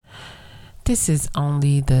This is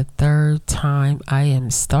only the third time I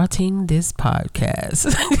am starting this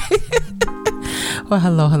podcast. Well,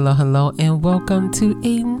 hello, and welcome to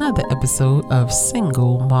another episode of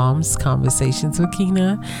Single Moms Conversations with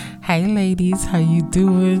Kina. Hey ladies, how you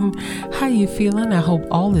doing? How you feeling? I hope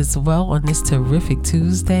all is well on this terrific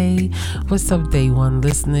Tuesday. What's up, day one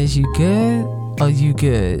listeners? You good? Are you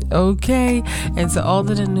good? Okay. And to all of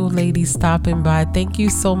the new ladies stopping by, thank you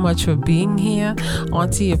so much for being here.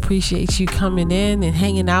 Auntie appreciates you coming in and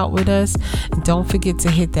hanging out with us. And don't forget to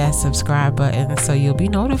hit that subscribe button so you'll be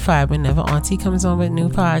notified whenever Auntie comes on with new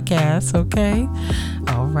podcasts. Okay.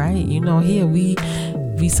 All right. You know, here we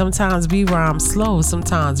sometimes we rhyme slow,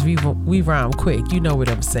 sometimes we rhyme quick. You know what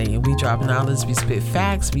I'm saying. We drop knowledge, we spit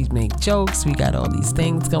facts, we make jokes, we got all these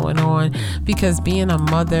things going on because being a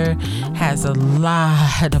mother has a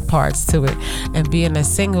lot of parts to it, and being a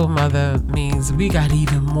single mother means we got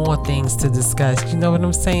even more things to discuss. You know what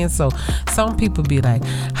I'm saying? So some people be like,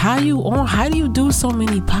 how do you do so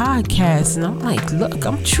many podcasts? And I'm like, look,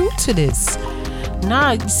 I'm true to this.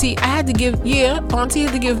 Nah, see, Auntie had to give him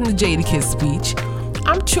the Jadakiss speech.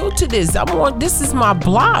 I'm true to this. This is my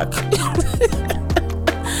block.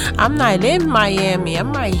 I'm not in Miami.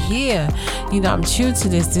 I'm right here. You know, I'm true to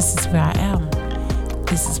this. This is where I am.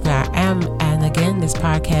 And again, this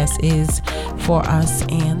podcast is for us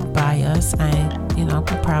and by us. I'm a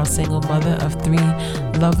proud single mother of three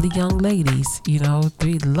lovely young ladies.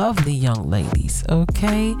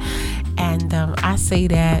 Okay. And I say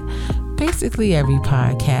that basically every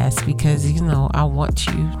podcast because, I want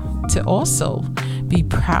you to also be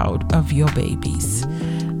proud of your babies.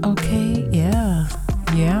 Okay, yeah.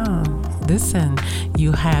 Listen,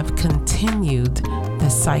 you have continued the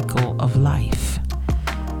cycle of life.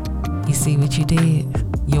 You see what you did?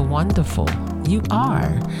 You're wonderful. You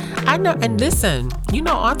are. I know, and listen,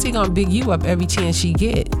 Auntie gonna big you up every chance she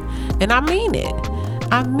get. And I mean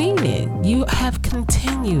it. You have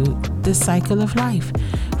continued the cycle of life,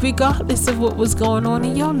 regardless of what was going on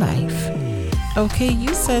in your life. Okay,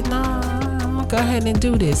 you said, nah, I'm gonna go ahead and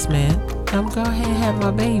do this, man. I'm gonna go ahead and have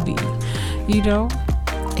my baby.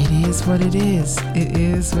 It is what it is. It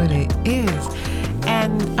is what it is.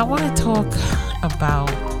 And I want to talk about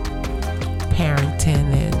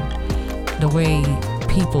parenting and the way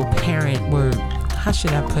people parent were, how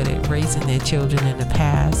should I put it, raising their children in the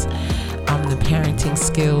past. The parenting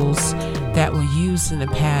skills that were used in the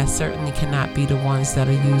past certainly cannot be the ones that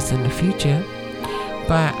are used in the future.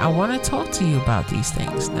 But I want to talk to you about these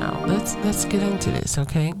things now. Let's get into this,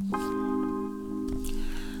 okay?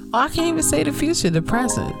 I can't even say the future, the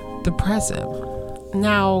present.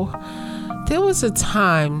 Now, there was a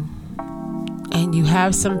time, and you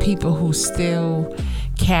have some people who still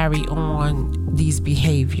carry on these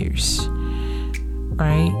behaviors,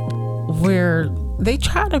 right? Where they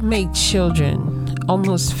try to make children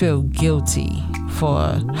almost feel guilty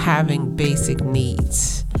for having basic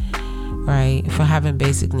needs. Right? For having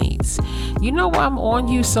basic needs. You know why I'm on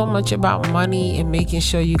you so much about money and making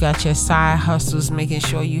sure you got your side hustles, making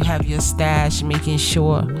sure you have your stash, making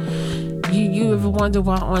sure you ever wonder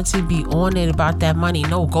why Auntie be on it about that money?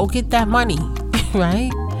 No, go get that money.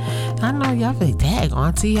 Right? I know y'all like, dang,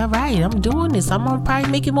 Auntie, all right, I'm doing this. I'm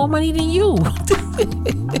probably making more money than you.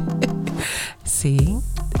 See?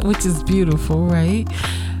 Which is beautiful, right?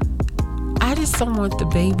 I just don't want the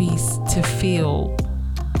babies to feel,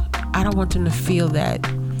 I don't want them to feel that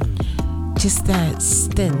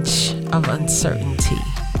stench of uncertainty.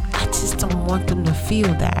 I just don't want them to feel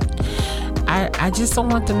that. I just don't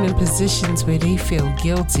want them in positions where they feel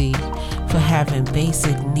guilty for having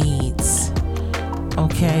basic needs.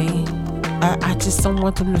 Okay? I just don't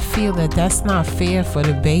want them to feel that that's not fair for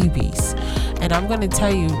the babies. And I'm going to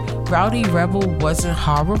tell you, Rowdy Rebel wasn't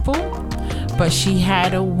horrible, but she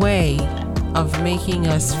had a way of making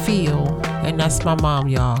us feel, and that's my mom,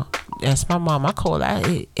 y'all. That's my mom. I call that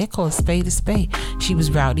it called spade a spade. She was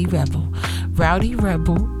Rowdy Rebel. Rowdy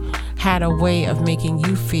Rebel had a way of making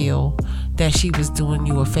you feel that she was doing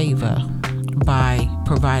you a favor by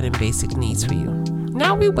providing basic needs for you.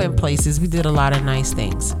 Now we went places. We did a lot of nice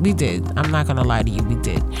things. We did. I'm not gonna lie to you. We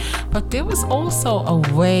did. But there was also a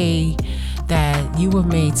way that you were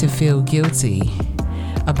made to feel guilty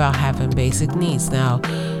about having basic needs. Now,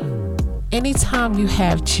 anytime you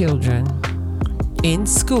have children in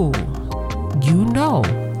school,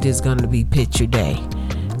 there's going to be picture day.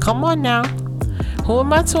 Come on now. Who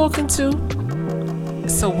am I talking to?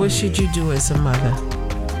 So what should you do as a mother?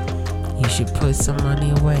 You should put some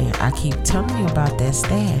money away. I keep telling you about that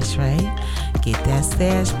stash, right? Get that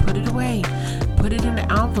stash, put it away. Put it in the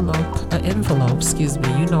envelope, excuse me.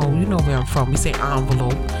 You know where I'm from. We say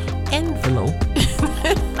envelope.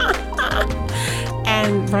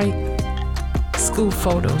 write school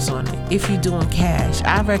photos on it. If you're doing cash,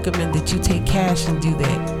 I recommend that you take cash and do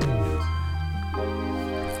that.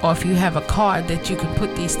 Or if you have a card that you can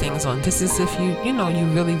put these things on. This is if you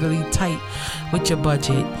really, really tight with your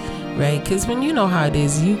budget, right? Because when you know how it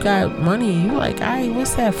is, you got money, you like, all right,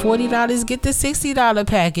 what's that? $40, get the $60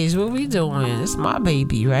 package. What we doing? It's my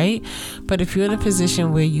baby, right? But if you're in a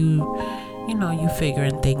position where you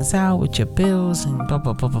figuring things out with your bills and blah,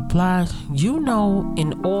 blah, blah, blah, blah,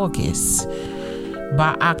 in August,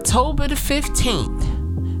 by October the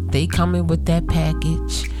 15th, they come in with that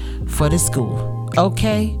package for the school.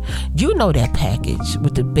 Okay, that package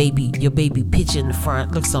with your baby picture in the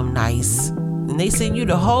front looks so nice, and they send you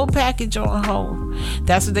the whole package on home.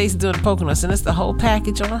 That's what they used to do in the Poconos, and it's the whole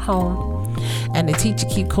package on home. And the teacher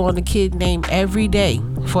keep calling the kid name every day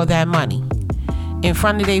for that money in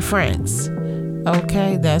front of their friends.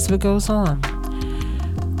 Okay, that's what goes on.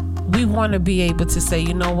 We want to be able to say,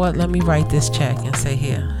 you know what? Let me write this check and say,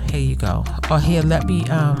 here you go, or here, let me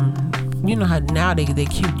you know how now they're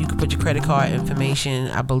cute. You can put your credit card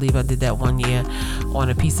information. I believe I did that one year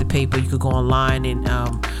on a piece of paper. You could go online and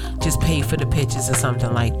just pay for the pictures or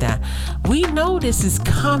something like that. We know this is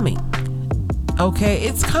coming. Okay,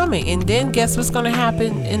 it's coming. And then guess what's going to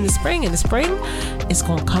happen in the spring? In the spring, it's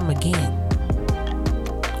going to come again.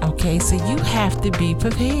 Okay, so you have to be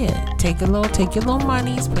prepared. Take your little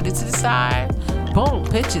monies, put it to the side. Boom,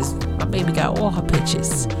 pictures. My baby got all her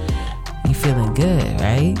pictures. You feeling good,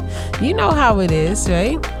 right? You know how it is,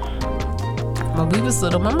 right? When we was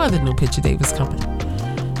little, my mother knew picture day was coming.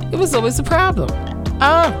 It was always a problem.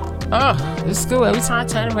 The school, every time I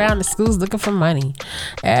turn around, the school's looking for money.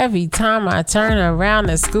 Every time I turn around,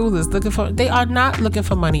 the school is looking for, they are not looking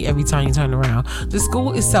for money every time you turn around. The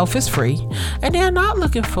school itself is free, and they're not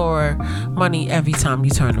looking for money every time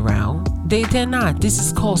you turn around. They're not. This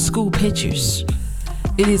is called school pictures.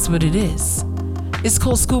 It is what it is. It's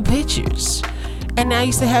called school pictures. And I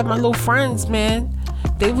used to have my little friends, man.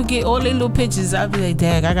 They would get all their little pictures. I'd be like,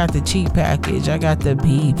 Dad, I got the cheap package. I got the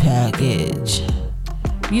B package.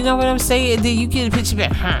 You know what I'm saying? Then you get a picture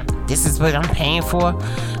back, this is what I'm paying for.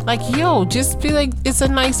 Like, yo, just be like, it's a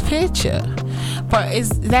nice picture. But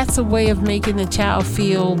that's a way of making the child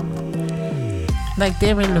feel like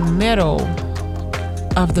they're in the middle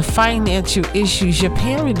of the financial issues your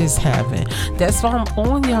parent is having. That's why I'm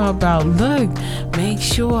on y'all about, look, make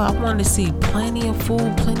sure, I want to see plenty of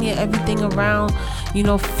food, plenty of everything around,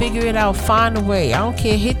 figure it out, find a way. I don't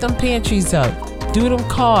care, hit them pantries up, do them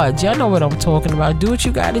cards. Y'all know what I'm talking about. Do what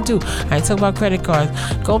you got to do. I ain't talking about credit cards.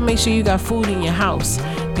 Go make sure you got food in your house,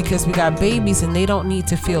 because we got babies and they don't need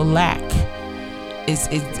to feel lack.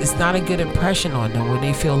 It's not a good impression on them when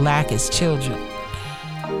they feel lack as children.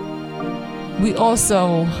 We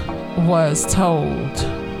also was told,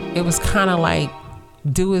 it was kind of like,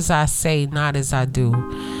 do as I say, not as I do.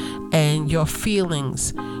 And your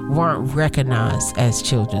feelings weren't recognized as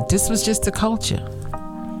children. This was just the culture.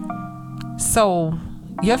 So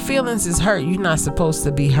your feelings is hurt. You're not supposed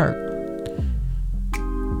to be hurt.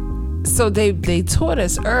 So they taught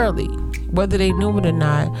us early, whether they knew it or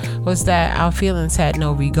not, was that our feelings had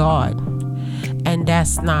no regard. And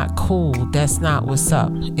that's not cool. That's not what's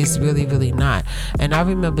up. It's really, really not. And I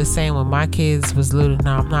remember saying when my kids was little,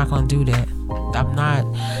 no, I'm not going to do that. I'm not.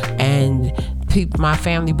 And my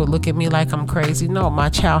family would look at me like I'm crazy. No, my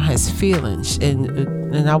child has feelings.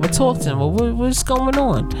 And I would talk to them. Well, what's going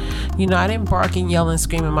on? I didn't bark and yell and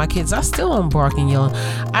scream at my kids. I still don't bark and yell.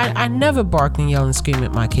 I never bark and yell and scream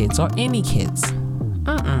at my kids or any kids.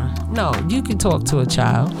 No, you can talk to a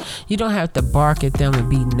child. You don't have to bark at them and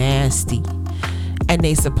be nasty. And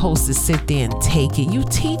they supposed to sit there and take it. You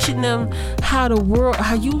teaching them how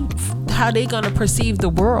they gonna perceive the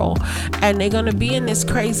world, and they gonna be in this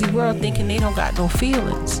crazy world thinking they don't got no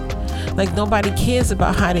feelings. Like nobody cares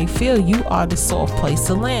about how they feel. You are the soft place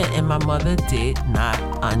to land. And my mother did not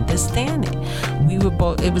understand it. We were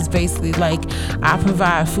both. It was basically like, I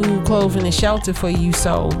provide food, clothing, and shelter for you,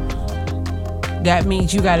 so that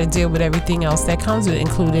means you got to deal with everything else that comes with it,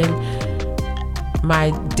 including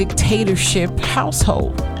my dictatorship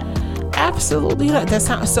household. Absolutely not. That's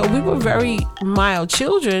not. So we were very mild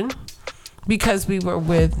children because we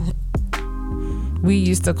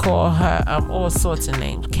used to call her all sorts of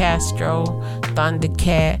names. Castro,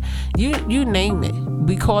 Thundercat, you name it.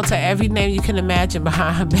 We called her every name you can imagine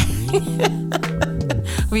behind her back.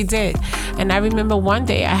 We did. And I remember one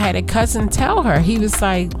day I had a cousin tell her, he was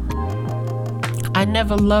like, I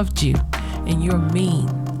never loved you and you're mean.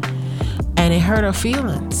 And it hurt her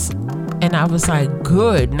feelings. And I was like,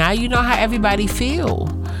 good. Now you know how everybody feel.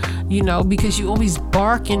 because you always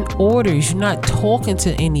barking orders. You're not talking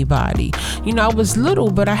to anybody. I was little,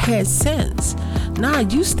 but I had sense. Nah,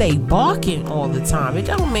 you stay barking all the time. It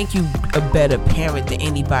don't make you a better parent than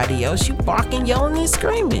anybody else. You barking, yelling, and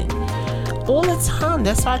screaming all the time.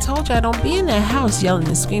 That's why I told you I don't be in that house yelling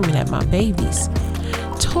and screaming at my babies.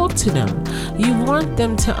 Talk to them. You want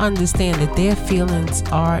them to understand that their feelings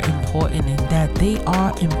are important and that they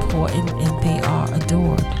are important and they are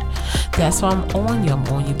adored. That's why I'm on you. I'm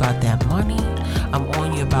on you about that money. I'm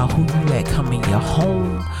on you about who you let come in your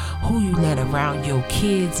home, who you let around your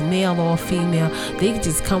kids, male or female. They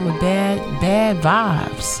just come with bad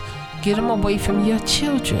vibes. Get them away from your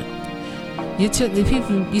children. The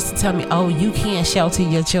people used to tell me, oh, you can't shelter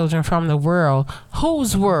your children from the world.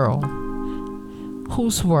 Whose world?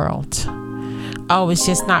 Whose world? Oh, it's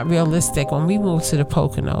just not realistic. When we moved to the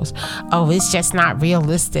Poconos, oh, it's just not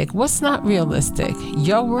realistic. What's not realistic?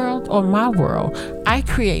 Your world or my world? I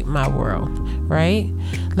create my world, right?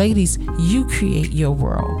 Ladies, you create your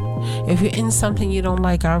world. If you're in something you don't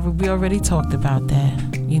like, we already talked about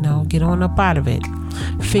that. Get on up out of it.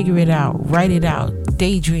 Figure it out. Write it out.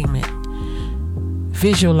 Daydream it.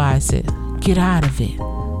 Visualize it. Get out of it.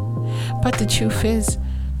 But the truth is,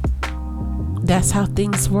 that's how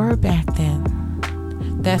things were back then.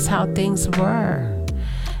 That's how things were.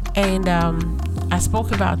 And I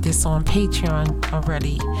spoke about this on Patreon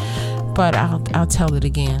already, but I'll tell it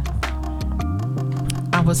again.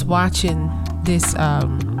 I was watching this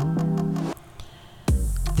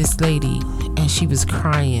lady, and she was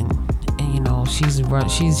crying, and she's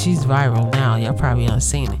viral now. Y'all probably haven't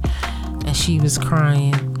seen it. And she was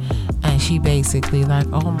crying, and she basically like,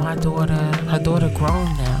 oh, her daughter grown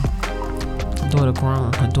now.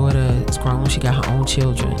 Her daughter is grown. She got her own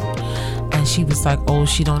children. And she was like, oh,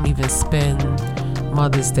 she don't even spend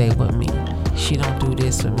Mother's Day with me. She don't do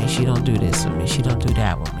this with me. She don't do this with me. She don't do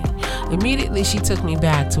that with me. Immediately, she took me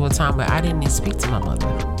back to a time where I didn't even speak to my mother.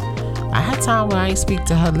 I had time where I didn't speak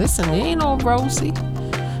to her. Listen, it ain't no Rosie.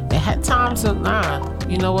 They had times of,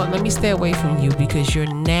 you know what, let me stay away from you because you're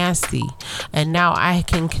nasty. And now I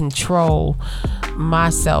can control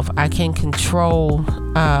myself. I can control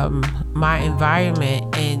my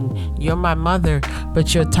environment, and you're my mother,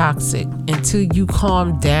 but you're toxic. Until you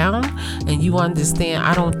calm down and you understand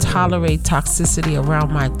I don't tolerate toxicity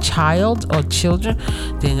around my child or children,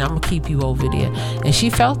 then I'm gonna keep you over there. And she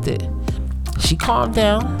felt it. She calmed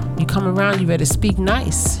down. You come around, you better speak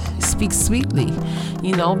nice, speak sweetly,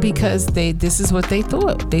 because this is what they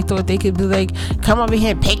thought. They thought they could be like, come over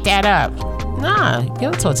here and pick that up. Nah, you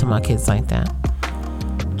don't talk to my kids like that.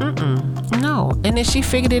 No. And then she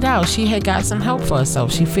figured it out. She had got some help for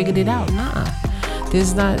herself. She figured it out. Nah,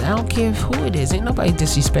 I don't care who it is. Ain't nobody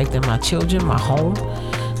disrespecting my children, my home.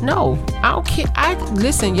 No, I don't care.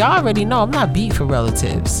 Listen, y'all already know I'm not beat for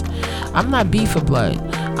relatives. I'm not beat for blood.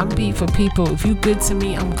 I'm beat for people. If you good to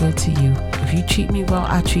me, I'm good to you. If you treat me well,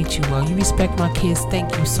 I treat you well. You respect my kids.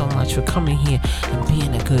 Thank you so much for coming here and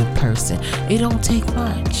being a good person. It don't take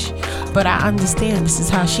much. But I understand this is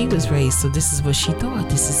how she was raised. So this is what she thought.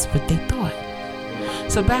 This is what they thought.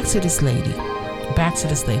 So back to this lady.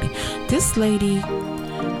 This lady,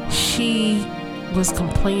 she was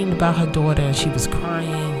complaining about her daughter, and she was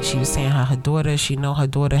crying. She was saying how her daughter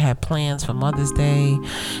had plans for Mother's Day,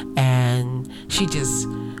 and she just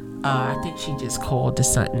I think she just called or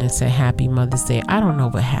something and said Happy Mother's Day. I don't know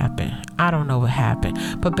what happened,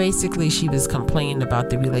 but basically she was complaining about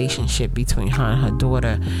the relationship between her and her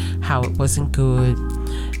daughter, how it wasn't good,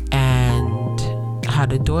 and how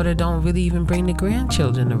the daughter don't really even bring the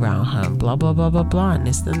grandchildren around her, blah blah blah blah blah, and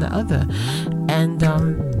this and the other. And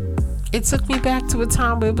it took me back to a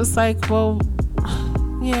time where it was like, well,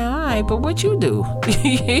 yeah, all right, but what you do?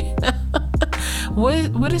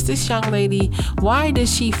 What is this young lady? Why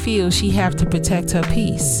does she feel she have to protect her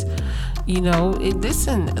peace?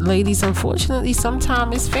 Listen, ladies, unfortunately,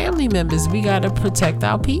 sometimes it's family members we got to protect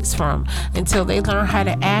our peace from until they learn how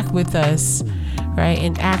to act with us, right?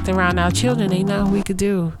 And act around our children. Ain't nothing we could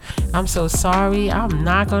do. I'm so sorry. I'm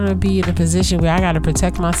not going to be in a position where I got to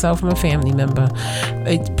protect myself from a family member,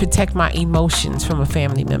 protect my emotions from a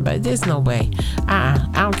family member. There's no way. I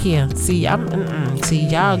don't care. See, y'all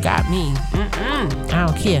got me. I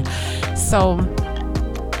don't care. So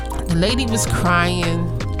the lady was crying,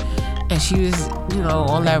 and she was,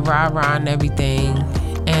 all that rah-rah and everything.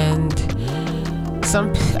 And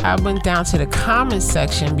I went down to the comments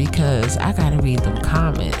section because I gotta read them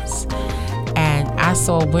comments. And I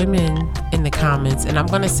saw women in the comments, and I'm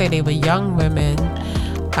gonna say they were young women,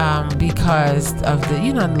 because of the,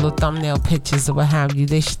 the little thumbnail pictures or what have you.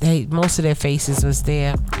 They most of their faces was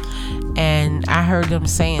there, and I heard them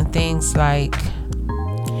saying things like,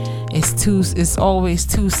 It's always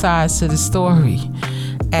two sides to the story.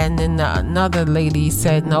 And then another lady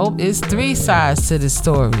said, nope, it's three sides to the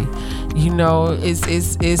story.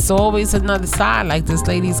 It's always another side. Like, this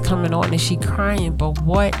lady's coming on and she crying, but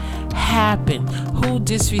what happened? Who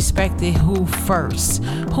disrespected who first?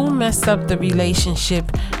 Who messed up the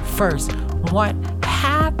relationship first? What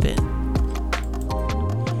happened?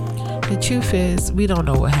 The truth is, we don't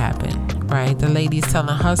know what happened, right? The lady's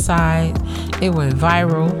telling her side. It went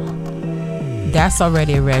viral. That's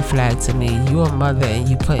already a red flag to me. You're a mother and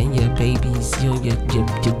you putting your babies, your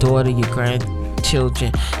daughter, your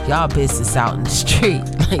grandchildren, y'all business out in the street.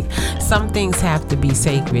 Like, some things have to be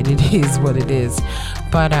sacred. It is what it is.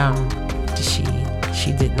 But she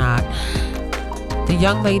did not. The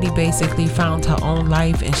young lady basically found her own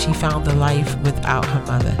life, and she found a life without her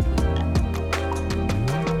mother.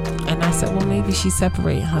 And I said, well, maybe she's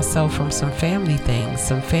separating herself from some family things,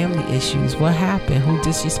 some family issues. What happened? Who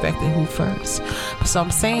disrespected who first? So I'm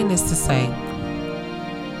saying this to say,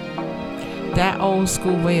 that old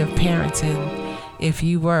school way of parenting, if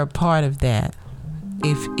you were a part of that,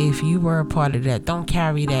 if you were a part of that, don't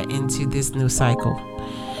carry that into this new cycle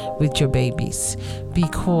with your babies,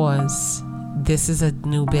 because this is a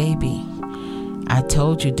new baby. I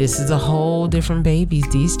told you, this is a whole different baby.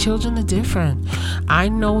 These children are different. I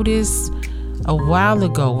noticed a while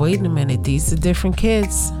ago, wait a minute, these are different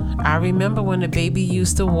kids. I remember when the baby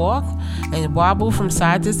used to walk and wobble from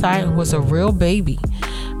side to side and was a real baby.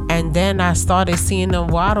 And then I started seeing them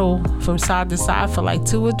waddle from side to side for like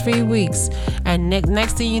 2 or 3 weeks. And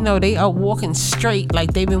next thing you know, they are walking straight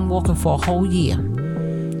like they've been walking for a whole year.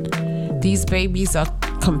 These babies are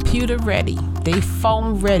computer ready, they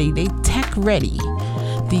phone ready, they tech ready.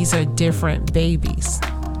 These are different babies.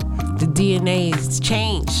 The DNA has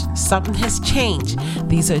changed. Something has changed.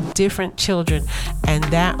 These are different children, and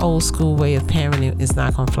that old school way of parenting is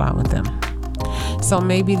not gonna fly with them. So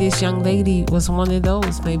maybe this young lady was one of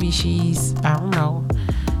those. Maybe she's, I don't know,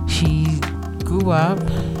 she grew up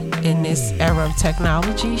in this era of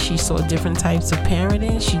technology. She saw different types of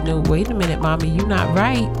parenting. She knew, wait a minute, mommy, you're not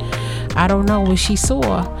right. I don't know what she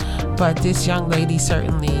saw, but this young lady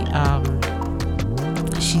certainly,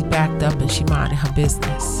 she backed up and she minded her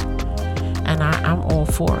business. And I'm all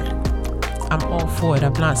for it. I'm all for it.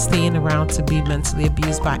 I'm not staying around to be mentally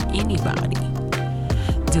abused by anybody.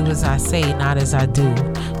 Do as I say, not as I do.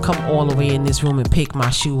 Come all the way in this room and pick my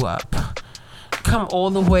shoe up. Come all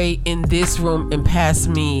the way in this room and pass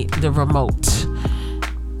me the remote.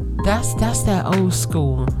 That's that old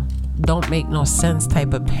school, don't make no sense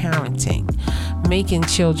type of parenting. Making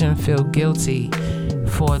children feel guilty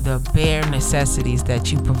for the bare necessities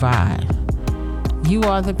that you provide. You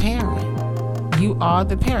are the parent. You are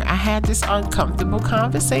the parent. I had this uncomfortable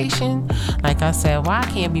conversation. Like I said, I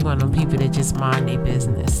can't be one of them people that just mind their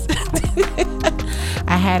business.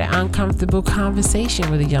 I had an uncomfortable conversation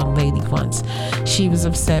with a young lady once. She was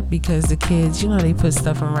upset because the kids, they put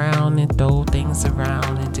stuff around and throw things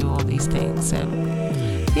around and do all these things. And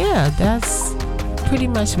yeah, that's pretty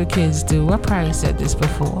much what kids do. I probably said this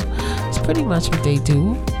before. It's pretty much what they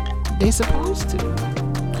do. They're supposed to.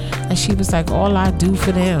 And she was like, all I do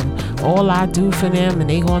for them, and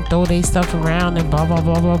they gonna throw their stuff around and blah, blah,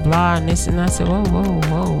 blah, blah, blah, and this. And I said, whoa,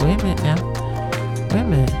 wait a minute now. Wait a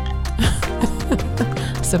minute.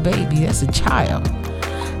 It's a baby, that's a child.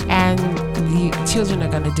 And the children are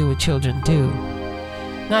gonna do what children do.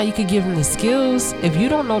 Now you can give them the skills. If you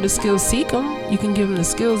don't know the skills, seek them. You can give them the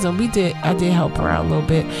skills, and I did help her out a little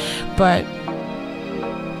bit, but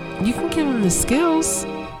you can give them the skills,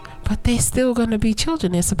 but they're still gonna be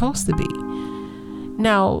children. They're supposed to be.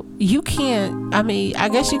 Now you can't. I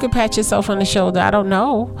guess you could pat yourself on the shoulder. I don't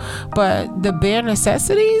know, but the bare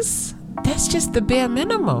necessities, that's just the bare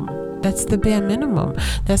minimum. That's the bare minimum.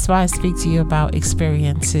 That's why I speak to you about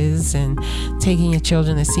experiences and taking your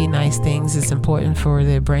children to see nice things. It's important for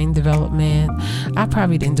their brain development. I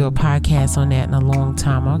probably didn't do a podcast on that in a long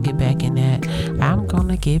time. I'll get back in that. I'm going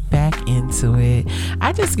to get back into it.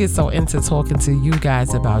 I just get so into talking to you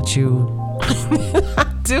guys about you.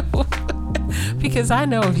 I do. Because I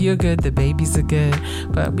know if you're good, the babies are good.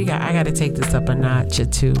 But I got to take this up a notch or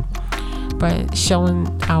two. But showing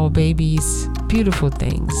our babies beautiful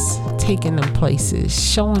things, taking them places,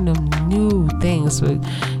 showing them new things with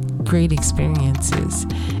great experiences,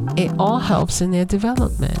 it all helps in their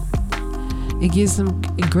development. It gives them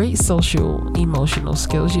great social, emotional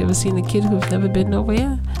skills. You ever seen a kid who've never been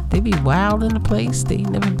nowhere? They be wild in the place. They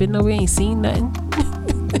never been nowhere, ain't seen nothing.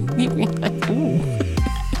 You be like, ooh.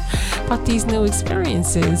 But these new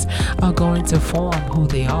experiences are going to form who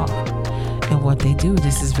they are and what they do.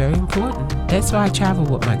 This is very important. That's why I travel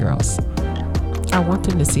with my girls. I want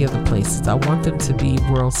them to see other places. I want them to be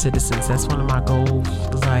world citizens. That's one of my goals.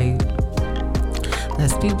 Like,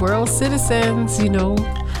 let's be world citizens,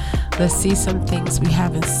 Let's see some things we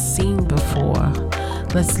haven't seen before.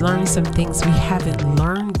 Let's learn some things we haven't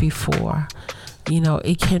learned before.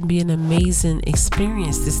 It can be an amazing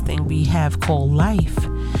experience, this thing we have called life.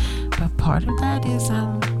 But part of that is,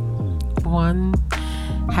 one,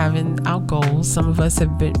 having our goals. Some of us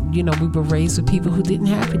have been, we were raised with people who didn't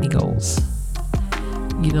have any goals,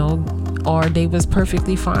 or they was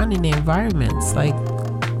perfectly fine in their environments. Like,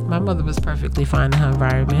 my mother was perfectly fine in her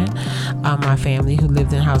environment. My family who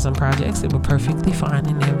lived in housing projects, they were perfectly fine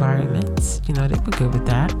in their environments. They were good with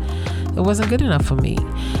that. It wasn't good enough for me.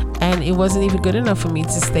 And it wasn't even good enough for me to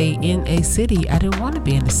stay in a city. I didn't want to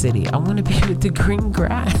be in a city. I want to be with the green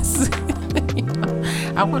grass.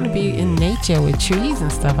 I want to be in nature with trees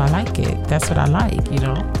and stuff. I like it. That's what I like,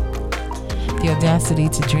 The audacity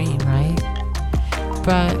to dream, right?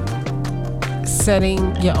 But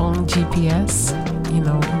setting your own GPS,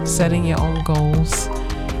 setting your own goals,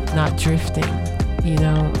 not drifting,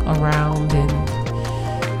 around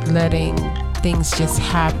and letting things just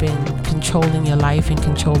happen, controlling your life and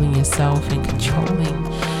controlling yourself and controlling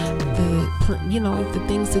the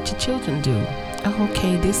things that your children do. Oh,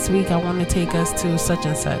 okay, this week I want to take us to such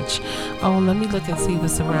and such. Oh, let me look and see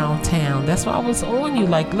what's around town. That's why I was on you.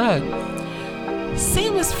 Like, look, see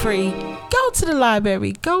what's free. Go to the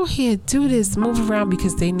library. Go here. Do this. Move around,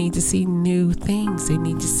 because they need to see new things. They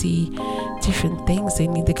need to see different things. They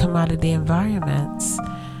need to come out of their environments.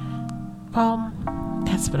 Well,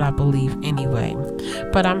 that's what I believe anyway.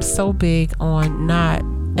 But I'm so big on not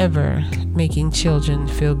ever making children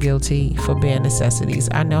feel guilty for bare necessities.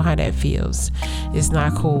 I know how that feels. It's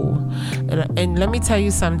not cool. And let me tell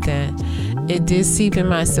you something. It did seep in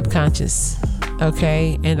my subconscious.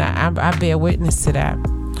 Okay? And I bear witness to that.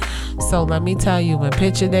 So let me tell you, when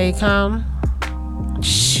picture day come,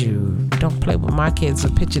 shoot, don't play with my kids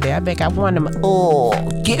with picture day. I bet I want them all.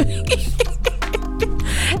 Give me.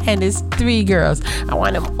 And it's 3 girls. I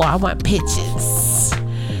want them all. I want pictures.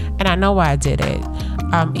 And I know why I did it.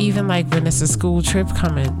 Even like when it's a school trip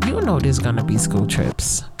coming, there's going to be school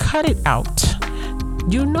trips. Cut it out.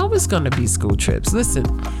 It's going to be school trips. Listen,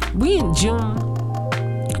 we in June.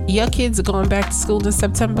 Your kids are going back to school in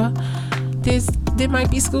September. There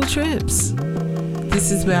might be school trips.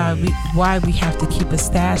 This is why we have to keep a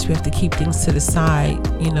stash. We have to keep things to the side,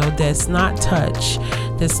 that's not touched,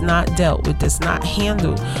 that's not dealt with, that's not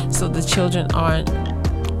handled, so the children aren't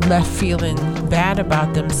left feeling bad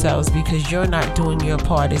about themselves because you're not doing your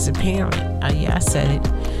part as a parent. I said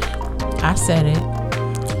it.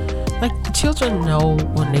 Like, children know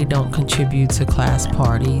when they don't contribute to class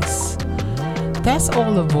parties. That's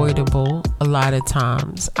all avoidable a lot of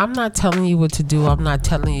times. I'm not telling you what to do. I'm not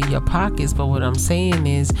telling you your pockets. But what I'm saying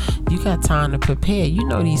is, you got time to prepare.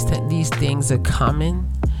 These things are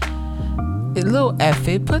coming. A little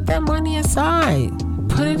effort. Put that money aside.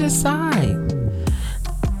 Put it aside.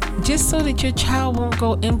 Just so that your child won't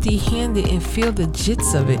go empty-handed and feel the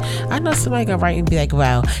jits of it. I know somebody gonna write and be like,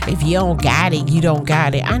 well, if you don't got it, you don't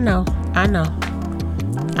got it. I know.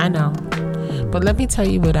 But let me tell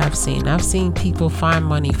you what I've seen. I've seen people find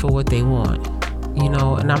money for what they want,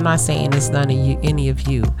 and I'm not saying it's any of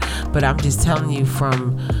you, but I'm just telling you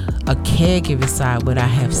from a caregiver side what I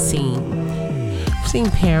have seen. I've seen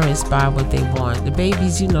parents buy what they want. The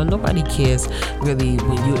babies, nobody cares really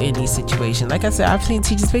when you're in these situations. Like I said, I've seen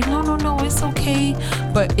teachers say, no, it's okay.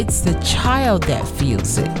 But it's the child that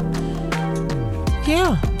feels it.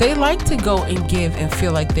 Yeah, they like to go and give and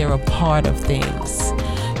feel like they're a part of things.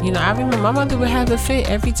 I remember my mother would have a fit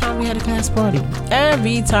every time we had a class party.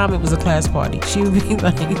 Every time it was a class party, she would be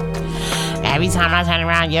like, every time I turn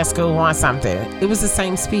around, your school wants something. It was the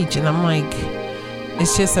same speech. And I'm like,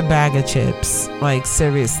 it's just a bag of chips. Like,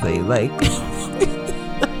 seriously. Like,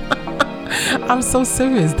 I'm so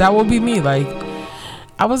serious. That would be me. Like,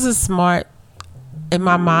 I was in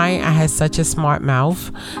my mind, I had such a smart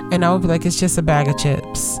mouth. And I would be like, it's just a bag of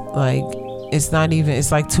chips. Like, it's like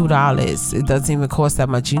 $2. It doesn't even cost that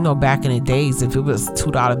much. Back in the days, if it was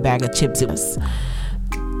 $2 bag of chips, it was,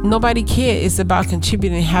 nobody cared. It's about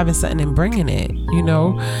contributing, having something and bringing it,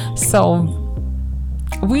 So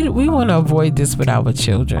we want to avoid this with our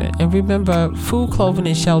children. And remember, food, clothing,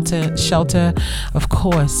 and shelter, of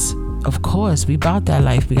course, we about that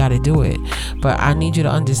life. We got to do it. But I need you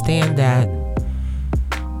to understand that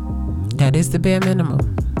is the bare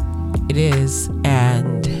minimum. It is.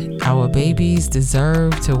 And Our babies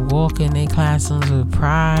deserve to walk in their classrooms with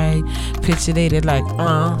pride. Picture day, they're like,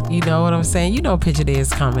 you know what I'm saying? You know picture day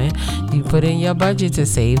is coming. You put in your budget to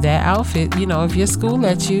save that outfit. You know, if your school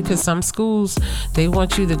lets you, because some schools, they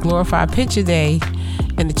want you to glorify picture day.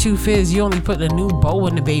 And the truth is, you only put a new bow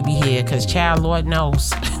in the baby hair because child, Lord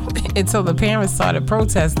knows. Until the parents started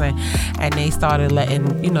protesting and they started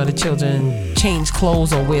letting, you know, the children change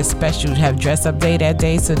clothes or wear special, have dress up day that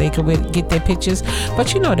day so they could get their pictures.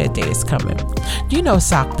 But you know that day is coming. You know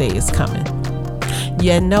sock day is coming.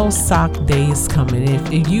 Yeah, no, sock day is coming.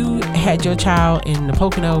 If you had your child in the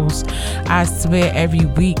Poconos, I swear every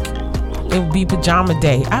week it would be pajama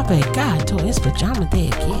day. I be like, God, dude, it's pajama day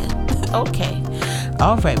again. Okay.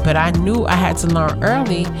 All right. But I knew I had to learn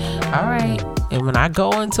early. All right. And when I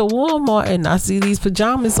go into Walmart and I see these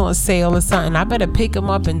pajamas on sale or something, I better pick them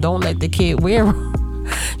up and don't let the kid wear them.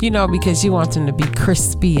 You know, because you want them to be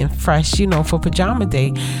crispy and fresh, you know, for pajama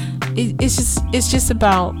day. It's just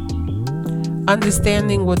about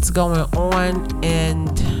understanding what's going on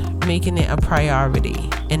and making it a priority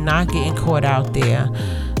and not getting caught out there,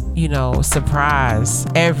 you know, surprise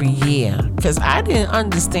every year. Because I didn't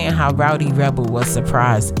understand how Rowdy Rebel was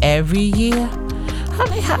surprised every year. I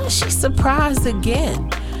mean, how is she surprised again?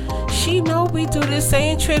 She know we do the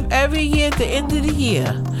same trip every year at the end of the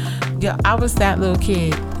year. Yeah, I was that little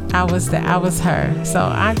kid. I was her. So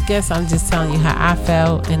I guess I'm just telling you how I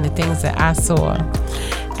felt and the things that I saw.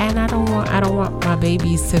 And I don't want my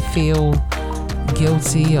babies to feel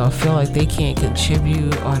guilty or feel like they can't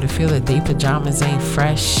contribute or to feel that they pajamas ain't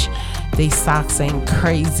fresh, they socks ain't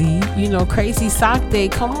crazy. You know, crazy sock day.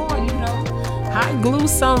 Come on, you know, hot glue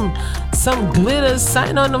some glitter,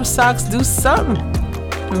 something on them socks. Do something.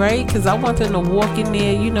 Right? Because I want them to walk in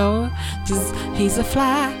there, you know, just, he's a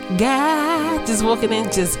fly guy, just walking in,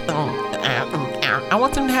 just, I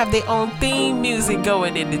want them to have their own theme music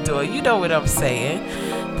going in the door. You know what I'm saying?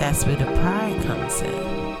 That's where the pride comes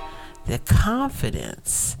in. The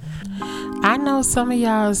confidence. I know some of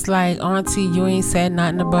y'all is like, Auntie, you ain't said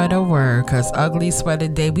nothing but a word, because ugly sweater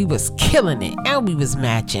day, we was killing it and we was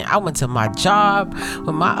matching. I went to my job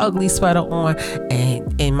with my ugly sweater on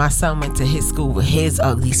and my son went to his school with his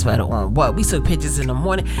ugly sweater on. What? We took pictures in the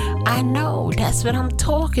morning. I know. That's what I'm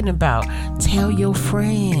talking about. Tell your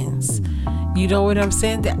friends. You know what I'm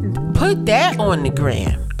saying? Put that on the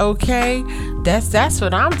gram. Okay? That's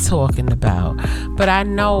what I'm talking about. But I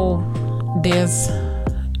know there's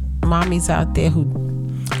mommies out there who,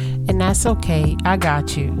 and that's okay. I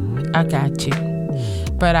got you.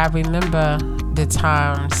 But I remember the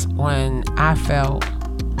times when I felt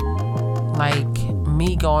like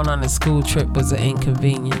me going on a school trip was an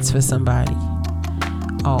inconvenience for somebody.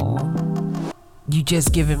 Oh, you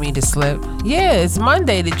just giving me the slip? Yeah, it's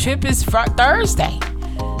Monday. The trip is Thursday.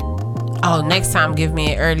 Oh, next time give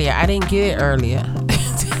me it earlier. I didn't get it earlier.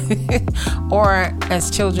 Or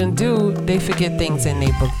as children do, they forget things in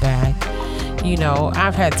their book bag. You know,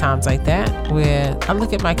 I've had times like that where I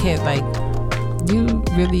look at my kid like, you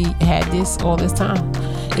really had this all this time?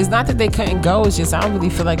 It's not that they couldn't go, it's just I don't really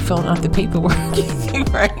feel like filling out the paperwork.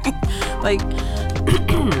 Right? Like,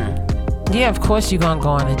 yeah, of course you're gonna go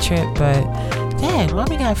on a trip, but Dad,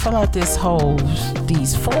 mommy gotta fill out these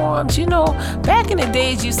forms. You know, back in the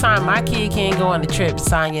days you signed, my kid can't go on the trip,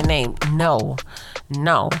 sign your name. No.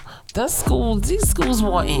 These schools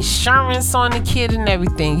want insurance on the kid and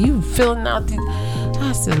everything. You filling out these.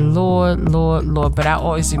 I said, Lord. But I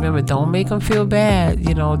always remember, don't make them feel bad.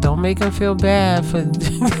 You know, don't make them feel bad for.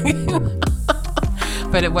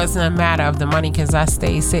 But it wasn't a matter of the money, because I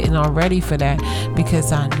stayed sitting on ready for that,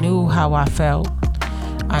 because I knew how I felt.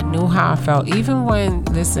 Even when,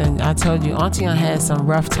 listen, I told you, Auntie had some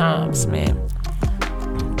rough times, man.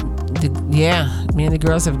 Me and the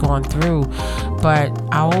girls have gone through, but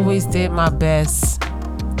I always did my best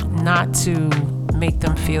not to make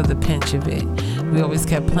them feel the pinch of it. We always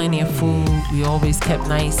kept plenty of food. We always kept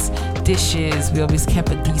nice dishes. We always kept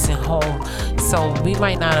a decent home. So we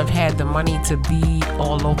might not have had the money to be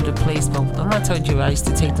all over the place, but I told you I used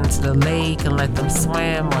to take them to the lake and let them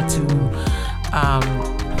swim, or to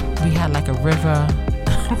we had like a river.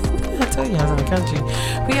 I told you I was in the country.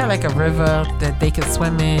 We had like a river that they could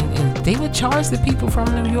swim in, and they would charge the people from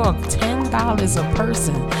New York $10 a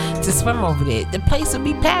person to swim over there. The place would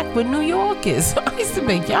be packed with New Yorkers. I used to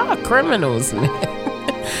make y'all criminals, man.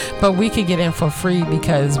 But we could get in for free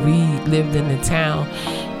because we lived in the town,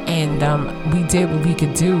 and we did what we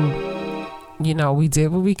could do. You know, we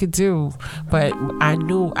did what we could do. But I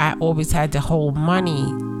knew I always had to hold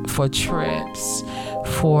money for trips,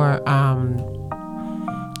 for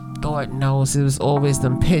Lord knows it was always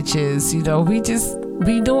them pictures. You know, we just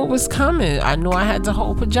we knew it was coming. I knew I had to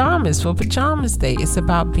hold pajamas for pajamas day. It's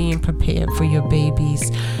about being prepared for your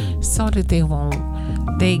babies so that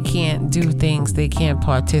they can't do things, they can't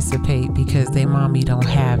participate because their mommy don't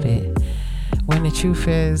have it. When the truth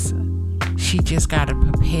is, she just gotta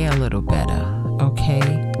prepare a little better,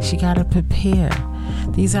 okay? She gotta prepare.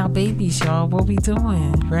 These are babies, y'all. What we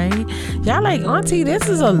doing, right? Y'all like, Auntie, this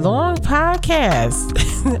is a long podcast.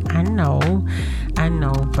 I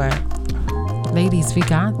know, but ladies, we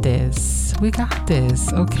got this. We got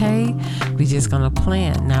this, okay? We just gonna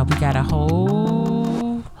plan. Now we got a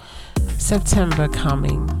whole September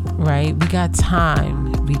coming, right? We got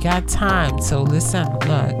time. So listen,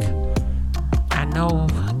 look, I know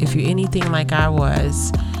if you're anything like I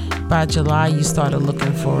was, by July you started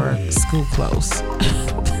looking for school clothes.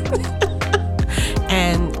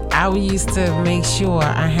 And I used to make sure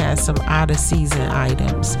I had some out of season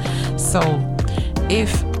items. So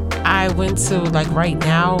if I went to, like right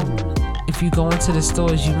now, if you go into the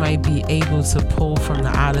stores, you might be able to pull from the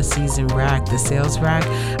out of season rack, the sales rack.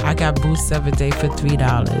 I got boots of a day for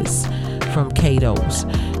 $3 from Cato's.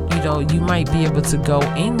 You know, you might be able to go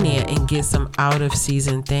in there and get some out of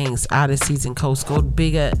season things, out of season coats. Go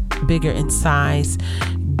bigger in size.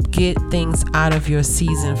 Get things out of your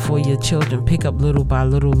season for your children. Pick up little by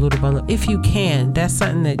little if you can. That's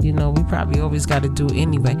something that, you know, we probably always got to do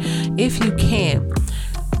anyway. If you can,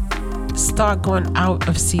 start going out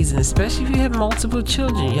of season, especially if you have multiple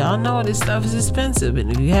children. Y'all know this stuff is expensive,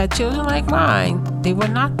 and if you had children like mine, they were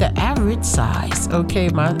not the average size. Okay,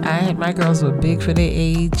 my girls were big for their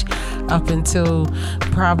age up until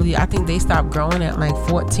probably, I think they stopped growing at like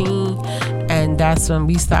 14, and that's when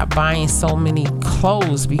we stopped buying so many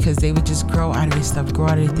clothes, because they would just grow out of their stuff, grow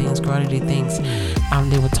out of their things.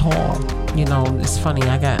 They were tall. You know, it's funny,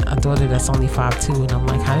 I got a daughter that's only 5'2", and I'm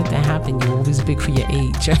like, how did that happen? You're always big for your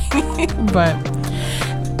age.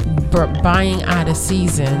 but buying out of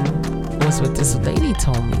season was what this lady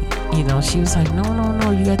told me. You know, she was like,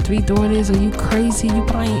 no, you got 3 daughters, are you crazy? You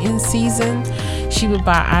buying in season? She would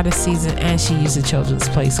buy out of season, and she used a Children's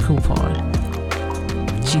Place coupon.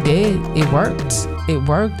 She did. It worked.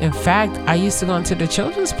 In fact, I used to go into the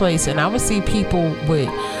Children's Place, and I would see people with,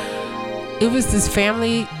 it was this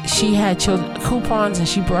family, she had children coupons, and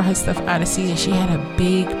she brought her stuff out of season. She had a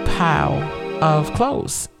big pile of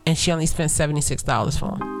clothes, and she only spent $76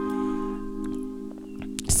 for them.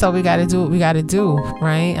 So we got to do what we got to do,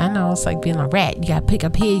 right? I know it's like being a rat. You got to pick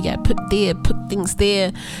up here, you got to put there, put things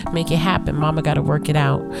there, make it happen. Mama got to work it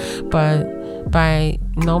out. But by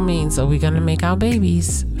no means are we going to make our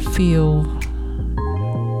babies feel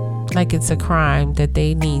like it's a crime that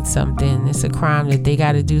they need something. It's a crime that they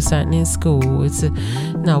got to do something in school.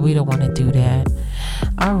 No, we don't want to do that.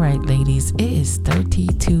 All right, ladies, it is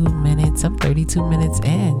 32 minutes. I'm 32 minutes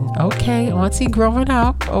in. Okay, Auntie growing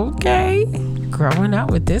up. Okay, growing up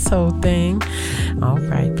with this whole thing. All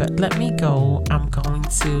right, but let me go. I'm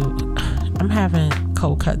having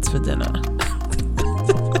cold cuts for dinner.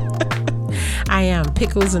 I am.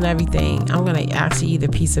 Pickles and everything. I'm going to actually eat a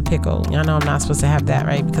piece of pickle. Y'all know I'm not supposed to have that,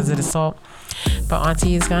 right? Because of the salt. But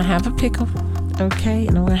Auntie is going to have a pickle. Okay?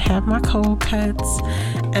 And I'm going to have my cold cuts.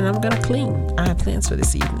 And I'm going to clean. I have plans for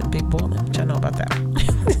this evening. Big bowling. Y'all know about that.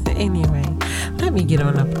 Anyway, let me get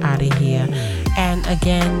on up out of here. And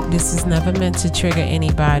again, this is never meant to trigger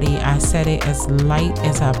anybody. I said it as light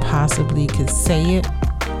as I possibly could say it.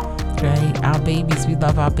 Right? Our babies, we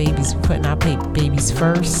love our babies. We're putting our babies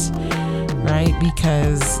first. Right?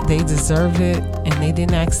 Because they deserve it, and they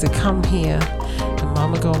didn't ask to come here. And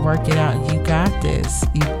Mama gonna work it out. You got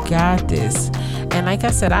this. And like I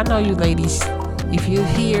said, I know you ladies, if you're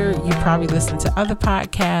here, you probably listen to other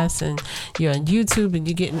podcasts, and you're on YouTube, and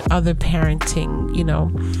you're getting other parenting, you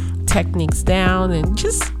know, techniques down, and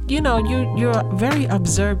just, you know, you're a very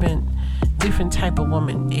observant, different type of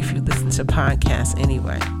woman if you listen to podcasts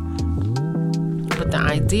anyway. But the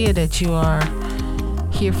idea that you are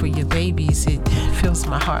here for your babies, it fills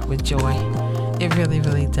my heart with joy. It really,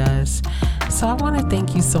 really does. So I want to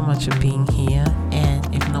thank you so much for being here.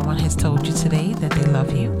 And if no one has told you today that they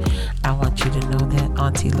love you, I want you to know that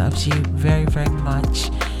Auntie loves you very, very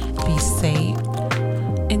much. Be safe.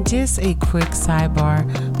 And just a quick sidebar,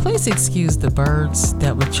 please excuse the birds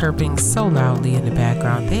that were chirping so loudly in the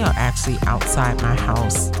background. They are actually outside my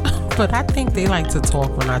house. But I think they like to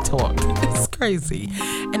talk when I talk. It's crazy.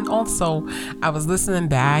 And also, I was listening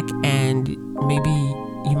back, and maybe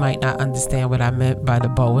you might not understand what I meant by the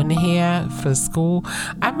bow in the hair for school.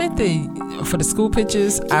 I meant for the school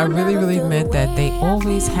pictures, I really, really meant that they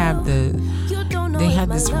always have they had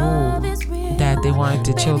this rule that they wanted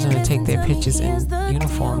the children to take their pictures in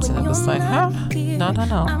uniforms, and it was like, huh? No,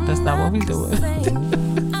 that's not what we doing.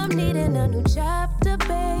 I'm needing a new chapter,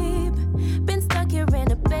 babe. Been stuck here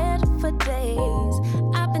in a bed for days.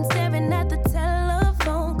 I've been staring at the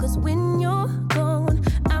telephone, 'cause when you're gone,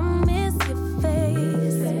 I miss your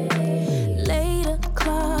face. Late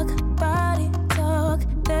o'clock, body talk.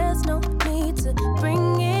 There's no need to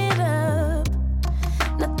bring it up.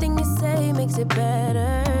 Nothing you say makes it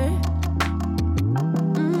better.